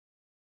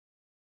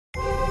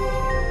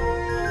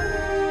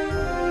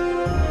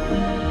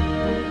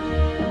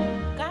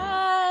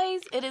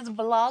it is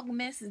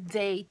Vlogmas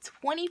day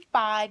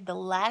 25, the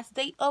last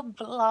day of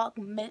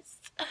Vlogmas.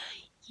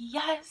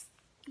 Yes,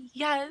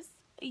 yes,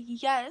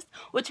 yes.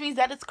 Which means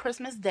that it's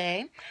Christmas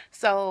Day.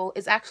 So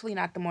it's actually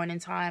not the morning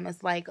time.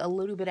 It's like a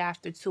little bit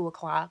after 2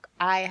 o'clock.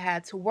 I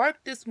had to work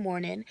this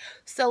morning.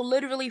 So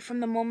literally from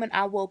the moment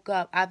I woke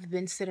up, I've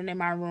been sitting in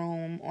my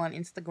room on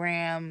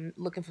Instagram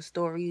looking for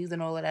stories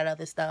and all of that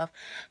other stuff.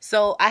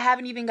 So I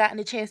haven't even gotten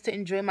a chance to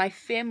enjoy my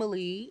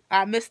family.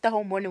 I missed the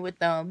whole morning with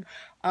them.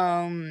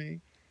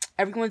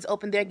 Everyone's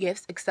opened their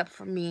gifts except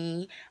for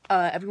me.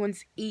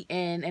 Everyone's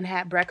eaten and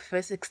had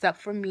breakfast except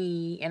for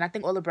me. And I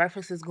think all the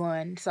breakfast is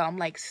gone. So I'm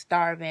like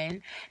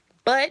starving.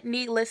 But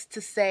needless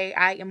to say,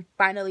 I am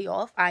finally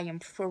off. I am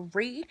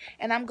free.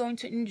 And I'm going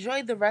to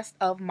enjoy the rest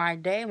of my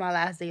day. My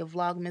last day of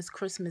Vlogmas,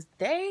 Christmas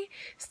Day.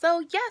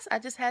 So yes, I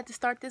just had to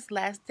start this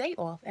last day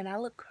off. And I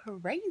look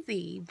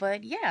crazy.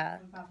 But yeah.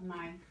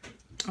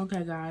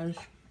 Okay guys.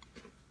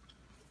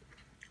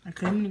 I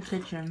came in the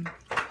kitchen.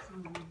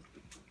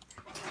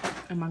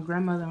 And my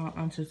grandmother and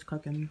aunt is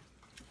cooking.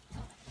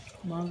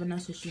 Mom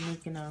Vanessa, she's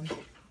making a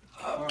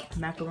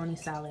macaroni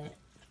salad.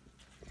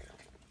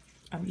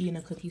 I'm eating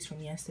the cookies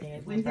from yesterday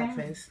as my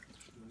breakfast.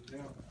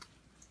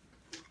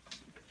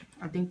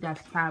 I think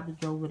that's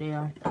cabbage over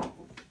there.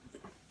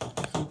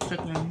 Some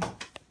chicken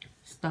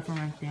stuffing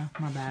right there.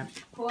 My bad.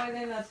 Pour it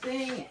in a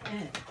thing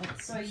and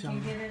so you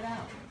can get it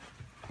out.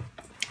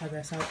 I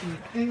guess I'll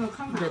eat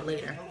a bit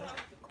later.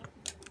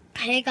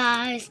 Hey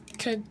guys,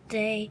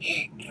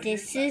 today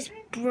this is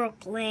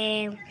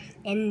Brooklyn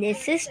and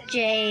this is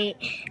Jade,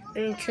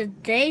 and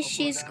today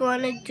she's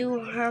gonna do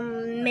her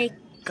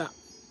makeup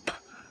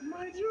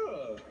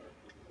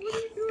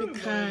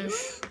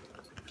because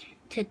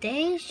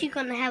today she's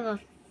gonna have a.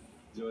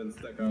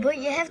 What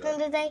you have done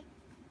today?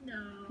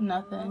 No.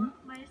 Nothing.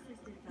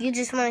 You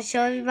just want to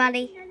show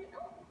everybody?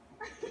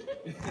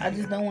 I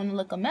just don't want to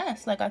look a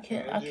mess. Like I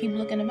keep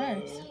looking a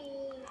mess.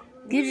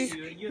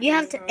 You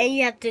have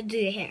to do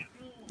your hair.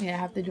 Yeah, I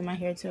have to do my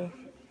hair too.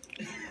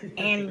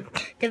 And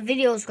the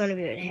video is gonna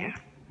be with hair.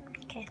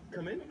 Okay.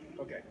 Come in?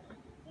 Okay.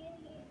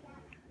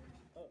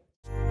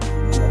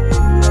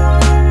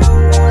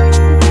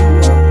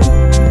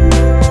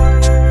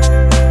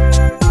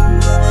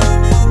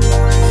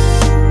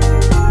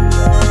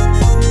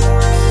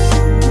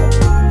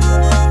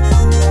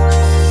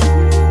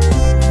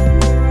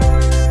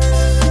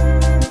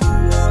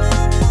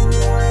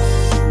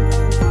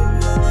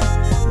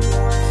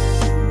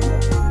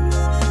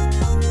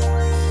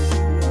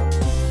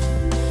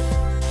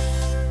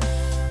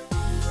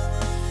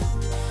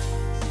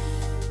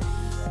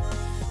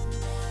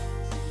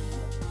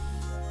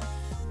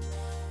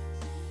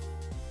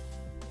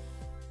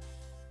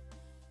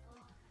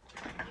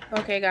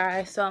 Okay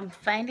guys, so I'm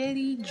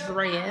finally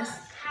dressed.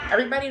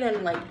 Everybody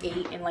done like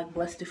ate and like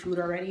blessed the food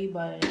already,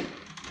 but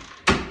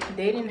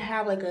they didn't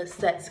have like a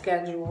set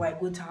schedule,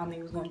 like what time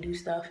they was gonna do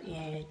stuff,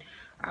 and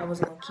I was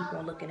gonna keep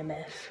on looking a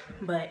mess.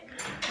 But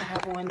I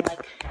have on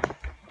like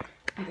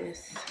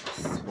this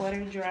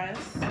sweater dress.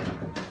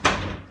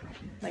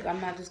 Like I'm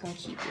not just gonna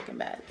keep looking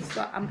bad.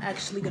 So I'm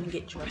actually gonna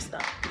get dressed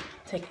up,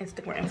 take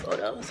Instagram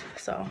photos.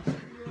 So,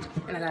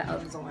 and I got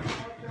others on.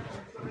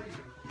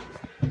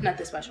 Not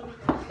this special.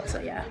 So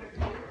yeah.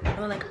 I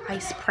look like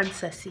Ice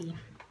Princessy.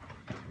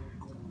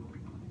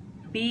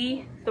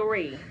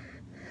 B3.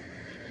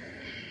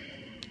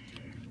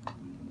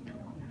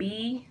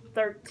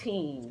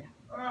 B13.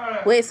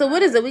 Wait, so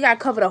what is it? We gotta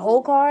cover the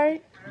whole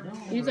card?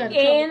 You got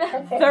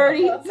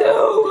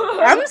N32.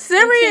 I'm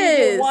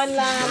serious. One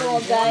line or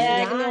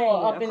diagonal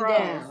or up and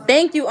down.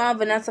 Thank you, Aunt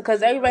Vanessa,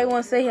 because everybody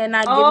wants to sit here and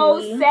not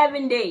give me.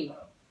 70.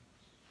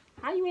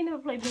 How you ain't never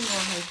played bingo in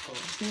high school?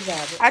 You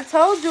got it. I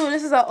told you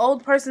this is an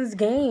old person's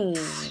game.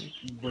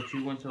 But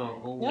you went to an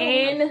old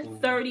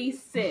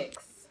N36.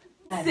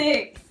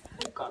 6.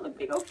 I'm calling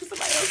bingo for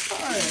somebody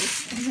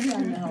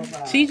else's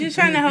card. She's just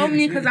trying to help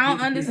me because I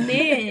don't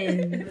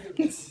understand.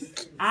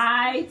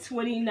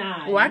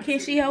 I-29. Why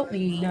can't she help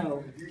me?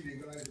 No.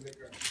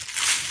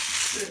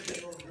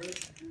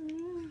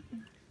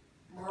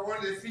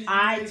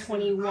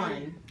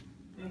 I-21.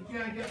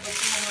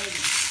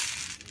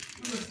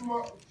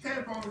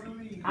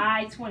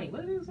 I-20.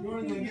 What is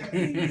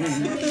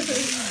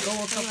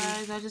So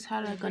guys, I just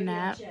had like a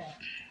nap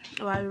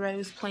while everybody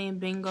was playing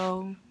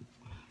bingo.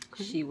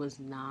 She was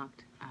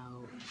knocked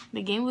out.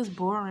 The game was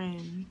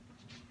boring.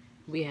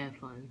 We had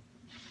fun.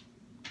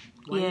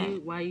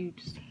 Why you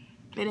just...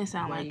 It didn't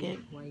sound like it.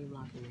 Why you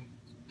blocking me?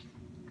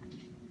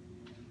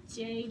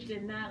 Jade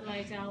did not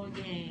like our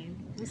game.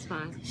 It's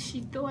fine.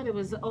 She thought it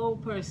was the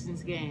old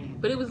person's game.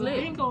 But it was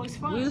lit. Bingo is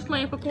fun. We was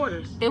playing for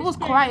quarters. It was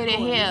quiet in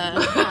here.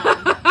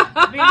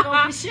 Bingo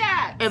for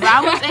shots. If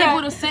I was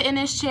able to sit in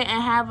this chair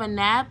and have a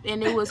nap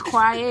and it was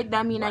quiet,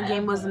 that means that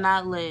game was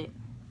not lit.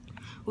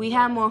 We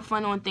had more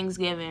fun on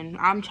Thanksgiving.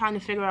 I'm trying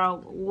to figure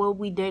out what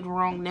we did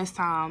wrong this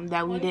time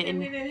that we didn't.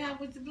 We didn't have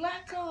with the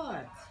black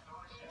cards.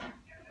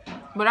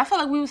 But I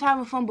felt like we was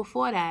having fun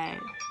before that.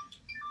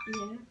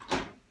 Yeah.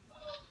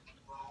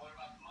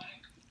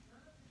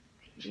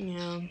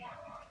 Yeah.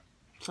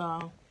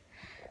 So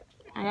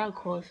I gotta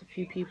call a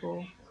few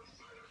people.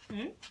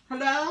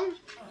 Hello?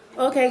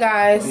 Okay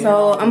guys,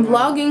 so I'm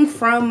vlogging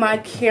from my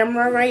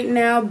camera right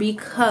now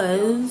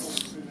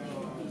because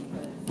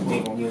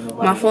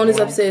my phone is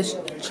upstairs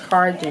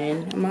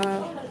charging.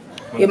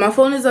 Yeah, my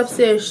phone is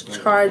upstairs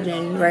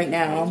charging right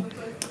now.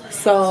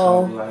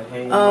 So,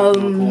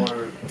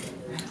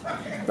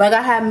 like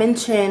I had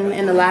mentioned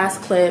in the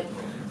last clip,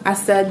 I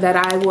said that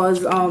I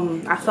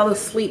fell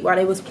asleep while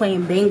they was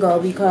playing bingo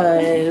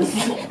because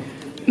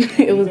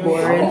it was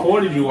boring. I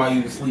recorded you while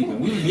you was sleeping.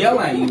 We was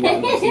yelling at you while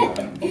you was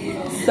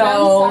sleeping.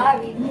 So,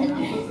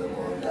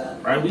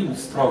 right, we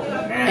was talking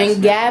nasty.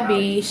 and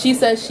Gabby, she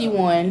said she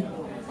won.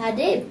 I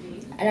did.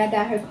 And I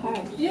got her card.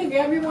 Yeah,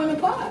 Gabby won the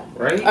pot.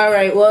 Right?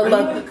 Alright, well You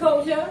look. the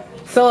coach, yeah?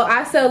 So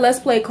I said let's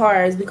play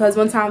cards because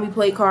one time we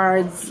played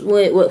cards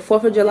with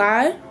 4th of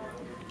July.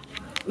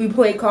 We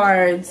played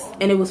cards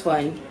and it was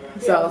fun.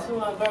 So It's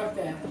my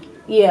birthday.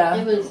 yeah.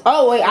 It was-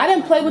 Oh wait, I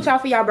didn't play with y'all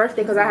for y'all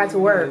birthday because I had to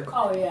work.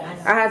 Oh, yeah.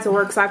 I had to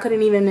work, so I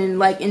couldn't even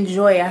like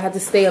enjoy it. I had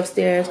to stay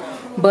upstairs.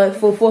 But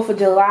for 4th of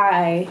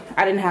July,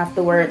 I didn't have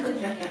to work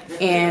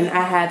and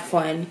I had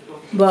fun.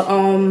 But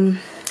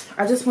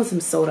I just want some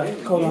soda.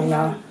 Hold on,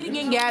 y'all.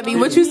 Gabby,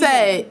 what you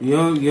said? You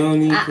don't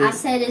need to. I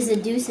said it's a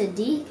deuce a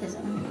D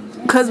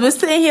Cause we're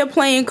sitting here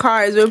playing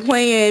cards. We're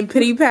playing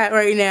Pity Pat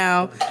right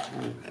now.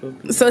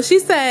 So she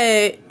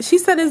said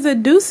it's a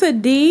deuce a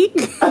D.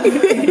 It's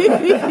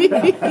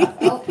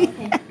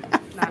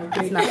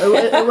not.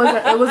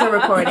 It was a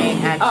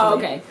recording actually. Oh,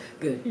 okay.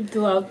 Good. You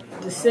threw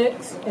out the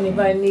 6.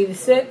 Anybody need a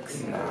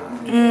 6?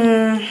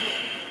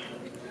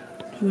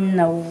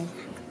 No.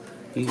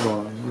 You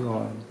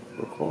going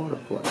record or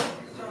play?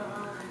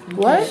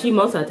 What? She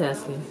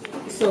multitasking.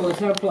 So it's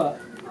her pluck.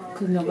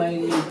 Because nobody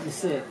needs the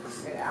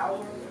 6.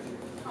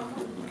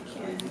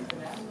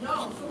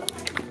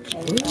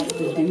 What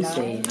did you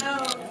say?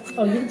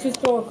 Oh, you just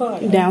throw a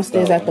card.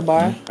 Downstairs at the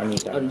bar. I need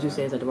that. Oh, did you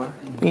say it's at the bar?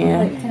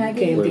 Yeah.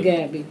 Came to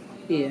Gabby.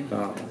 Yeah.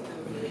 Oh.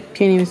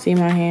 Can't even see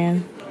my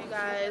hand. Hey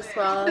guys,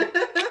 well,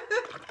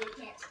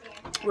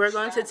 we're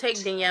going to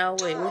take Danielle.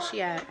 Wait, where's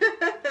she at?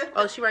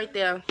 Oh, she right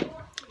there.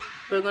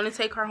 We're going to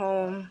take her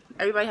home.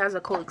 Everybody has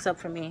a coat except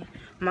for me.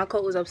 My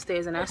coat was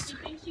upstairs and that's...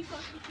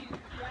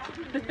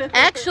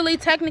 Actually,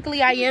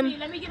 technically I am...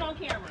 Let me get on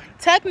camera.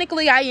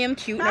 Technically I am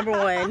cute, number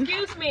one.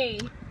 Excuse me.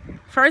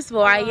 First of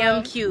all, I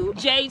am cute.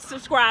 Jade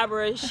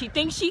subscriber. She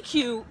thinks she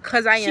cute.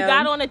 Because I am. She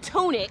got on a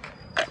tunic.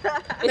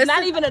 It's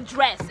not even a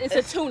dress. It's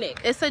a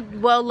tunic. It's a...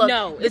 Well, look.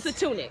 No, it's a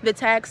tunic. The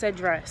tag said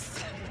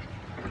dress.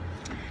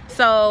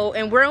 So,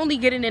 and we're only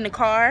getting in the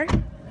car.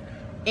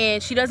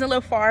 And she doesn't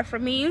live far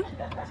from me.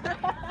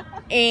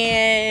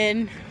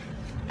 And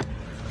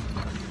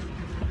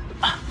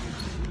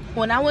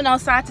when I went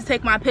outside to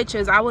take my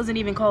pictures, I wasn't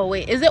even cold.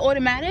 Wait, is it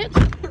automatic?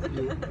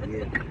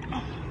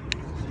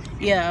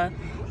 Yeah.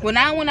 When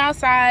I went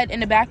outside in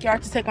the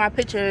backyard to take my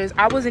pictures,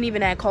 I wasn't even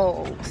that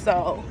cold.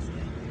 So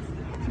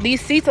these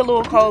seats are a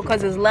little cold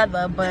because it's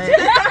leather, but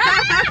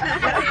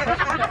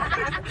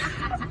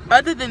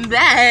other than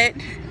that,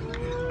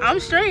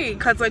 I'm straight.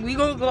 Cause like we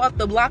gonna go up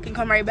the block and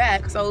come right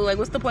back. So like,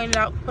 what's the point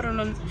of putting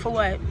on for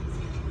what?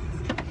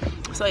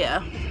 So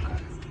yeah,